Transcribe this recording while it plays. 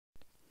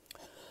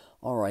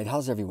All right,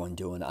 how's everyone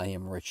doing? I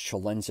am Rich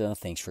Celenza.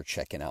 Thanks for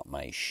checking out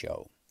my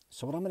show.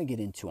 So, what I'm going to get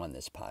into on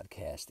this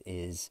podcast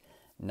is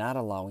not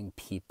allowing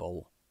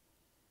people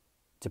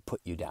to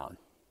put you down.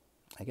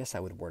 I guess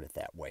I would word it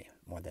that way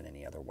more than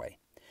any other way.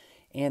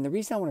 And the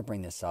reason I want to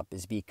bring this up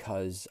is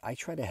because I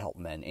try to help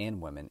men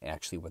and women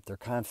actually with their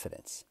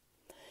confidence.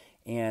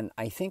 And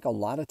I think a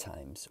lot of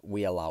times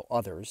we allow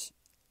others,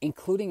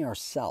 including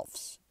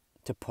ourselves,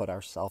 to put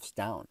ourselves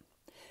down.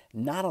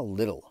 Not a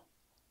little,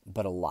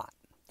 but a lot.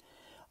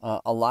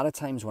 A lot of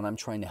times when I'm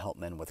trying to help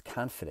men with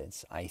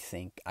confidence, I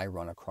think I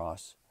run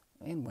across,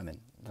 and women,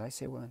 did I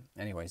say women?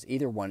 Anyways,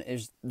 either one,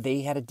 is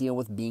they had to deal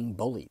with being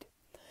bullied.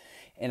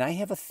 And I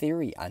have a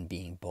theory on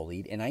being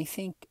bullied, and I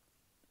think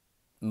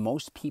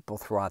most people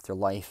throughout their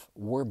life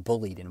were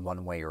bullied in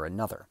one way or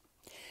another.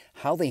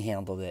 How they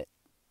handled it,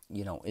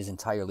 is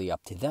entirely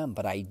up to them,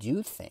 but I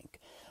do think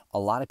a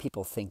lot of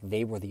people think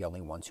they were the only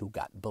ones who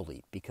got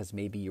bullied because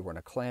maybe you were in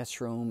a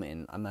classroom,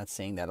 and I'm not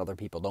saying that other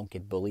people don't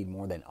get bullied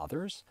more than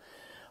others,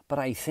 but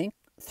I think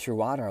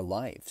throughout our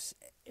lives,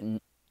 in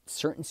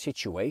certain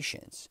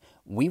situations,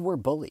 we were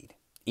bullied.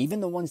 Even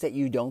the ones that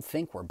you don't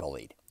think were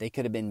bullied. They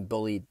could have been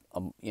bullied,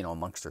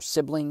 amongst their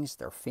siblings,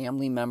 their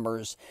family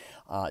members,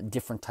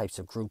 different types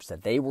of groups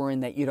that they were in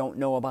that you don't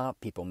know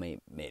about. People made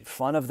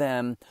fun of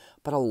them.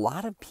 But a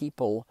lot of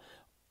people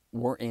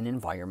were in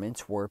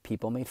environments where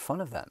people made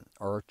fun of them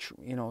or,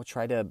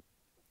 try to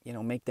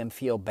make them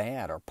feel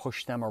bad or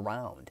push them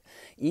around.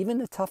 Even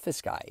the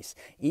toughest guys,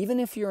 even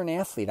if you're an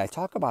athlete, I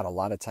talk about a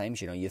lot of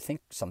times, you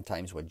think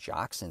sometimes with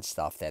jocks and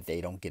stuff that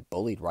they don't get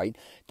bullied, right?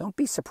 Don't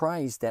be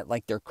surprised that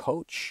like their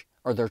coach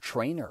or their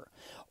trainer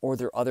or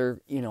their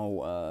other,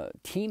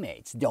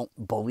 teammates don't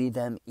bully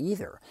them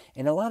either.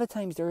 And a lot of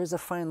times there is a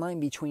fine line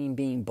between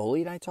being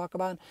bullied, I talk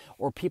about,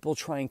 or people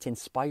trying to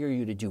inspire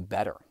you to do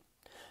better.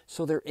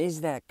 So there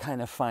is that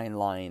kind of fine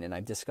line, and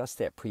I've discussed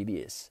that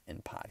previous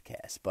in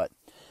podcasts. But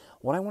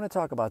what I want to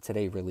talk about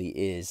today really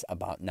is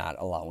about not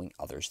allowing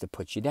others to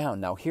put you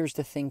down. Now, here's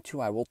the thing, too,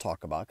 I will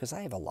talk about, because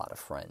I have a lot of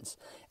friends,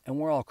 and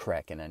we're all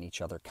cracking on each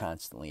other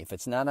constantly. If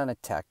it's not on a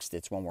text,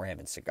 it's when we're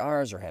having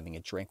cigars or having a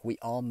drink. We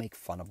all make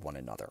fun of one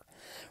another,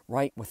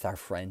 right, with our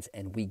friends,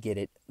 and we get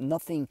it.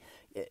 Nothing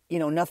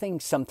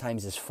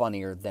sometimes is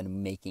funnier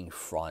than making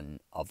fun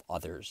of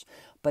others,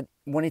 but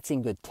when it's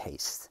in good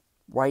taste,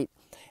 right?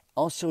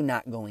 Also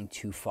not going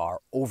too far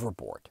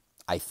overboard.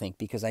 I think,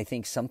 because I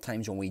think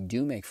sometimes when we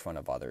do make fun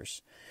of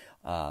others,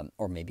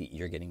 or maybe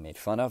you're getting made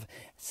fun of,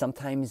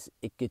 sometimes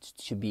it gets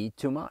to be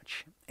too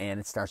much and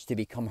it starts to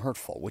become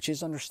hurtful, which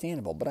is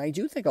understandable. But I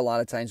do think a lot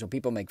of times when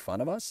people make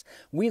fun of us,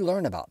 we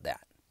learn about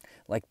that.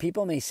 Like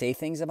people may say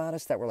things about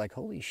us that we're like,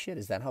 holy shit,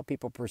 is that how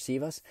people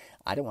perceive us?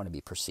 I don't want to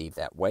be perceived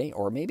that way.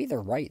 Or maybe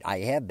they're right. I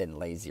have been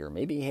lazy. Or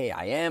maybe, hey,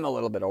 I am a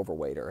little bit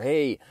overweight. Or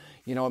hey,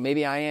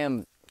 maybe I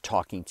am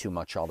talking too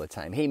much all the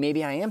time. Hey,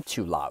 maybe I am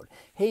too loud.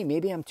 Hey,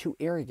 maybe I'm too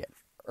arrogant.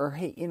 Or,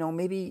 hey,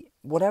 maybe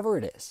whatever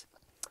it is.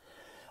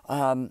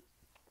 But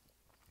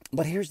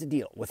here's the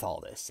deal with all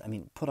this. I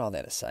mean, put all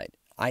that aside.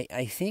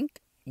 I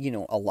think,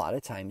 a lot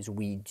of times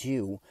we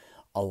do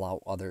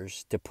allow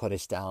others to put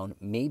us down,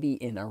 maybe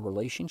in our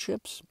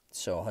relationships.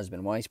 So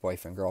husband, wife,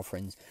 boyfriend,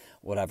 girlfriends,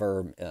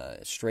 whatever,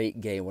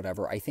 straight, gay,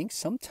 whatever. I think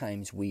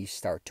sometimes we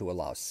start to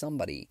allow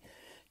somebody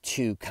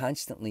to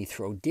constantly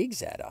throw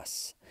digs at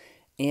us.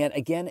 And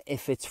again,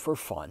 if it's for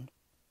fun,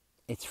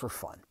 it's for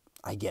fun.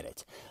 I get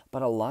it.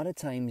 But a lot of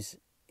times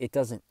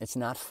it's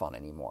not fun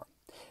anymore.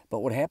 But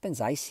what happens,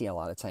 I see a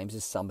lot of times,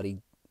 is somebody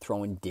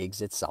throwing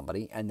digs at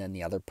somebody and then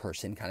the other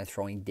person kind of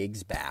throwing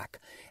digs back.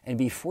 And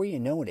before you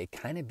know it, it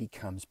kind of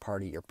becomes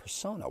part of your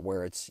persona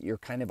where you're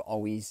kind of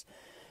always,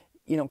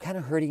 kind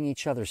of hurting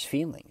each other's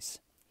feelings.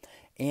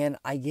 And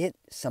I get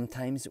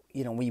sometimes,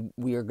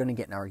 we are going to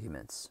get in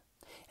arguments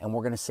and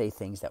we're going to say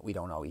things that we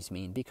don't always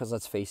mean because,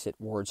 let's face it,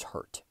 words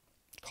hurt.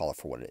 Call it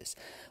for what it is.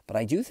 But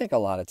I do think a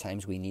lot of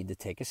times we need to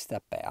take a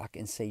step back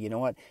and say, you know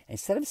what,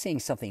 instead of saying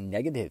something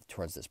negative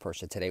towards this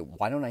person today,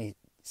 why don't I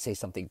say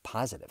something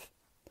positive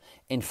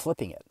and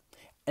flipping it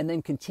and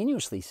then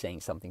continuously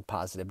saying something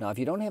positive. Now, if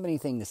you don't have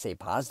anything to say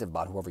positive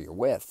about whoever you're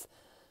with,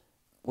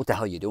 what the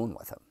hell are you doing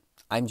with them?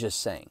 I'm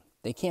just saying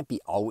you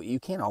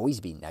can't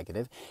always be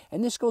negative.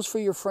 And this goes for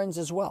your friends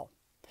as well.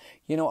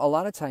 A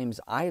lot of times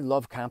I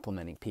love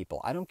complimenting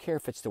people. I don't care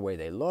if it's the way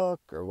they look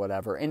or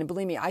whatever. And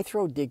believe me, I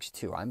throw digs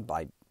too. I'm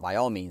by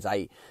all means,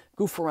 I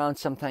goof around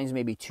sometimes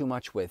maybe too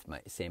much with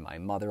my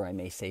mother. I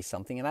may say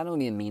something and I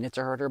don't even mean it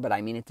to hurt her, but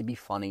I mean it to be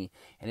funny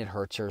and it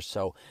hurts her.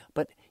 So,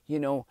 but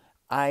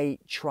I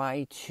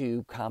try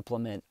to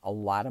compliment a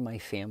lot of my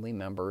family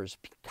members,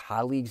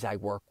 colleagues I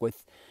work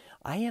with.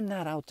 I am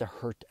not out to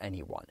hurt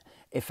anyone.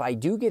 If I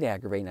do get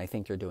aggravated and I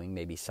think they're doing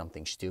maybe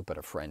something stupid,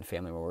 a friend,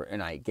 family member,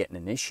 and I get in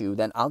an issue,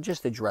 then I'll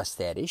just address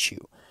that issue.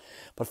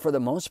 But for the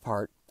most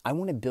part, I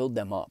want to build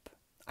them up.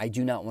 I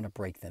do not want to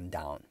break them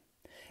down.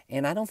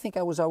 And I don't think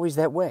I was always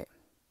that way.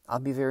 I'll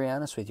be very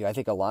honest with you. I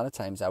think a lot of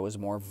times I was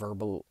more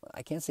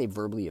I can't say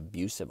verbally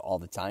abusive all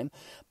the time,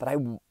 but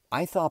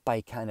I thought by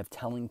kind of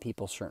telling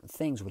people certain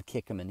things would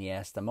kick them in the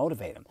ass to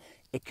motivate them.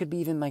 It could be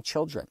even my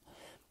children.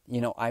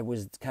 I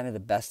was kind of the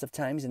best of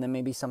times and then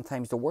maybe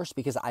sometimes the worst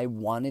because I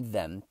wanted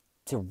them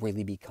to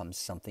really become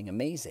something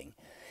amazing.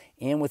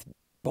 And with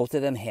both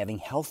of them having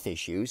health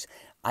issues,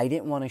 I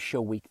didn't want to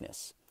show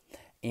weakness.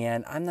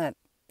 And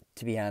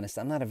to be honest,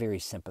 I'm not a very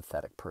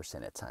sympathetic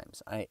person at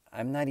times.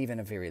 I'm not even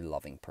a very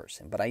loving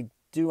person, but I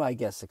do, I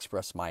guess,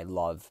 express my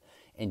love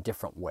in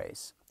different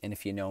ways. And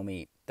if you know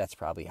me, that's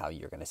probably how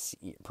you're going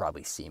to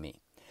probably see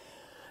me.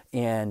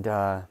 And,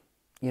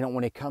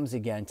 when it comes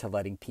again to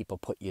letting people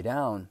put you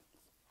down,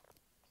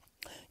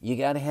 you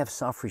got to have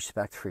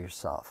self-respect for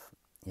yourself.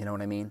 You know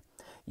what I mean?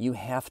 You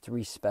have to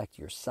respect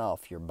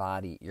yourself, your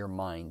body, your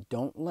mind.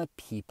 Don't let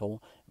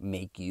people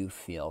make you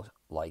feel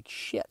like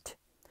shit.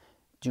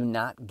 Do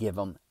not give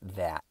them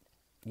that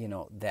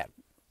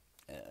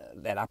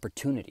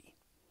opportunity.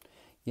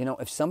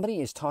 If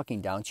somebody is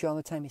talking down to you all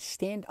the time,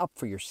 stand up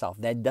for yourself.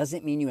 That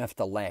doesn't mean you have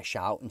to lash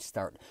out and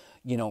start,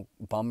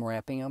 bum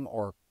rapping them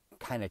or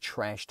kind of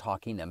trash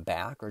talking them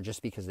back, or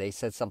just because they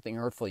said something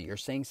hurtful, you're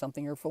saying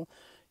something hurtful.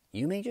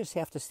 You may just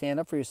have to stand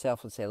up for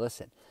yourself and say,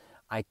 listen,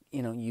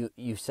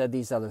 you said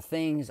these other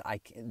things.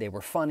 They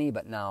were funny,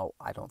 but now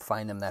I don't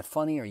find them that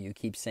funny, or you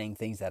keep saying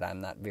things that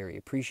I'm not very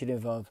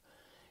appreciative of.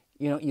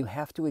 You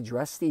have to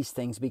address these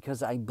things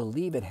because I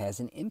believe it has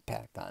an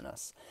impact on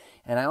us.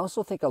 And I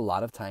also think a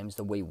lot of times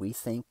the way we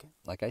think,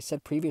 like I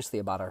said previously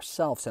about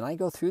ourselves, and I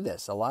go through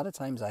this, a lot of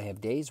times I have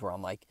days where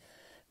I'm like,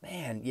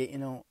 man,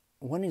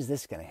 when is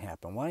this going to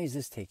happen? Why is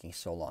this taking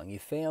so long? You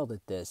failed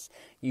at this.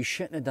 You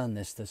shouldn't have done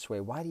this way.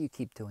 Why do you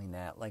keep doing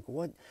that? Like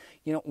what?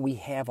 We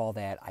have all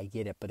that. I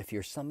get it. But if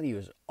you're somebody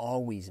who's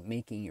always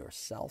making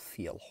yourself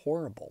feel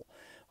horrible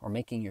or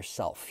making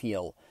yourself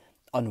feel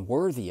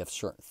unworthy of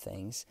certain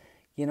things,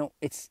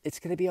 it's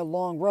going to be a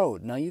long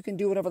road. Now, you can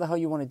do whatever the hell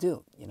you want to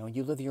do.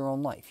 You live your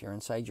own life. You're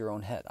inside your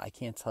own head. I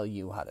can't tell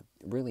you how to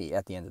really,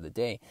 at the end of the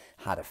day,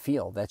 how to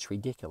feel. That's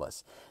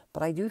ridiculous.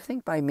 But I do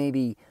think by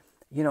maybe,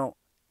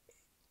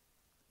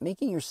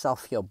 making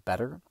yourself feel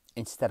better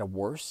instead of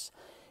worse.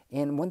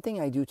 And one thing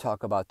I do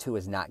talk about too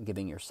is not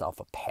giving yourself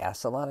a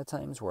pass a lot of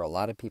times, where a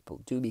lot of people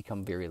do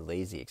become very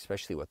lazy,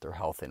 especially with their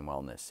health and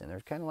wellness. And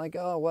they're kind of like,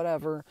 oh,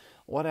 whatever.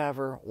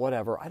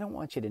 I don't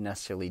want you to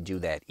necessarily do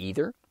that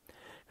either,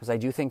 because I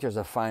do think there's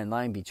a fine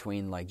line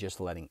between like just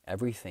letting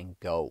everything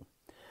go.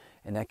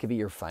 And that could be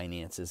your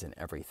finances and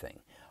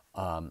everything.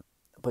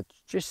 But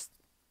just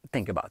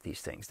think about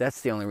these things.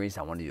 That's the only reason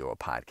I want to do a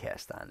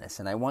podcast on this.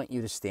 And I want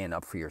you to stand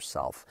up for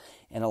yourself.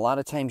 And a lot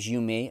of times you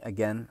may,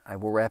 again, I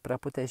will wrap it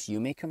up with this, you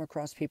may come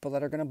across people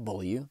that are going to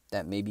bully you,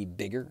 that may be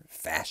bigger,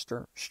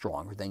 faster,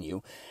 stronger than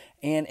you.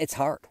 And it's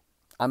hard.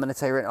 I'm going to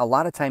tell you right now, a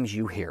lot of times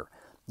you hear,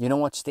 you know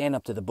what, stand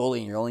up to the bully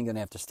and you're only going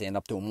to have to stand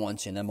up to them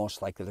once and then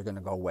most likely they're going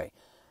to go away.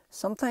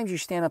 Sometimes you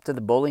stand up to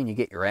the bully and you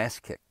get your ass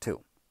kicked too,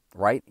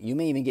 right? You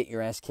may even get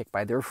your ass kicked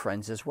by their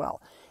friends as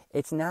well.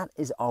 It's not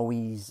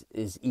always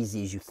as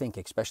easy as you think,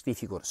 especially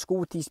if you go to school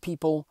with these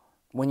people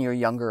when you're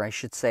younger, I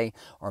should say,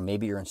 or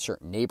maybe you're in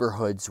certain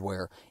neighborhoods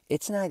where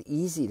it's not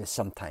easy to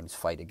sometimes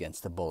fight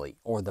against the bully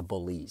or the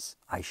bullies,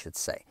 I should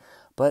say.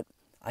 But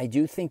I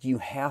do think you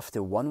have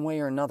to, one way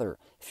or another,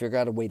 figure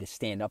out a way to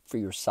stand up for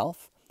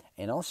yourself.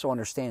 And also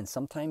understand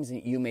sometimes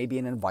you may be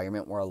in an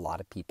environment where a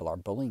lot of people are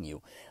bullying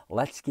you.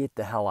 Let's get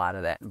the hell out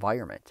of that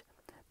environment.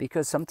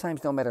 Because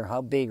sometimes no matter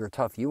how big or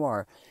tough you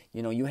are,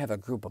 you have a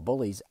group of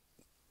bullies.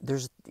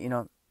 There's,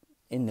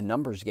 in the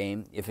numbers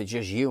game, if it's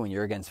just you and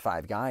you're against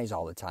 5 guys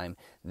all the time,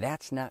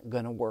 that's not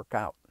going to work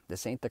out.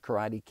 This ain't the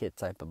Karate Kid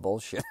type of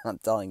bullshit, I'm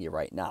telling you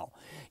right now.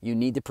 You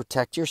need to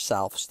protect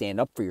yourself, stand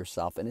up for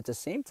yourself, and at the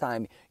same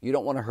time, you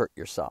don't want to hurt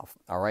yourself,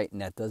 all right?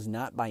 And that does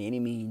not by any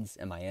means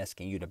am I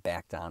asking you to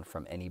back down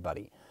from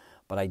anybody.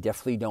 But I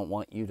definitely don't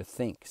want you to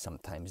think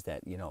sometimes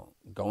that,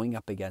 going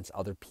up against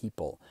other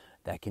people,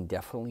 that can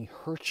definitely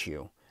hurt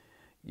you,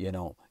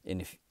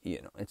 and if,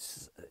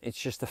 it's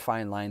just a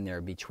fine line there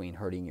between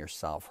hurting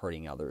yourself,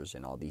 hurting others,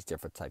 and all these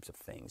different types of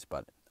things.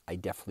 But I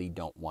definitely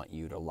don't want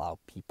you to allow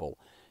people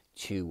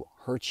to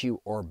hurt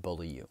you or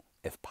bully you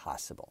if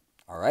possible.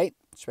 All right?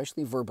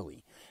 Especially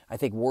verbally. I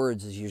think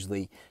words is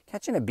usually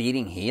catching a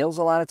beating heals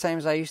a lot of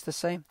times, I used to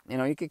say.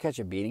 You could catch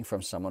a beating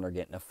from someone or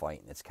get in a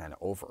fight and it's kind of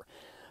over.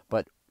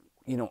 But,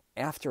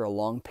 after a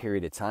long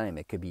period of time,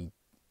 it could be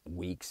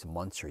weeks,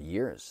 months, or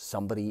years,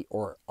 somebody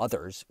or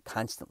others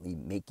constantly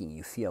making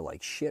you feel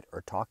like shit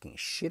or talking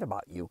shit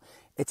about you,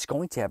 it's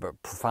going to have a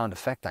profound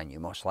effect on you,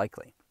 most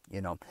likely,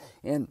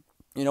 And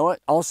you know what?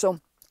 Also,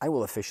 I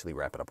will officially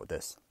wrap it up with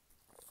this.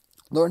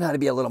 Learn how to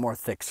be a little more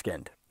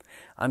thick-skinned.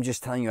 I'm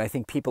just telling you, I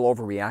think people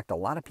overreact. A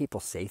lot of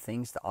people say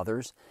things to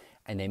others,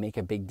 and they make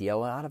a big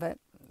deal out of it.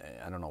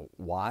 I don't know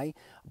why,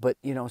 but,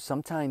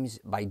 sometimes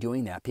by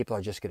doing that, people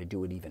are just going to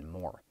do it even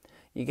more.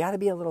 You got to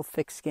be a little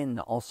thick-skinned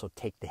to also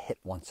take the hit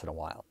once in a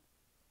while.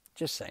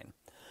 Just saying.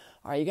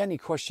 All right, you got any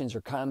questions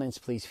or comments,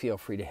 please feel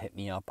free to hit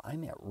me up.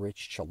 I'm at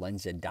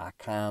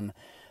richcelenza.com.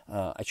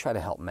 I try to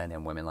help men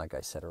and women, like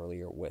I said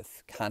earlier,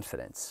 with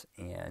confidence.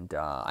 And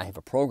I have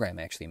a program,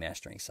 actually,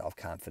 Mastering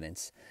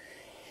Self-Confidence.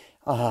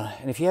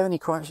 And if you have any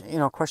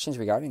questions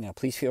regarding that,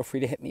 please feel free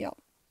to hit me up.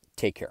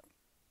 Take care.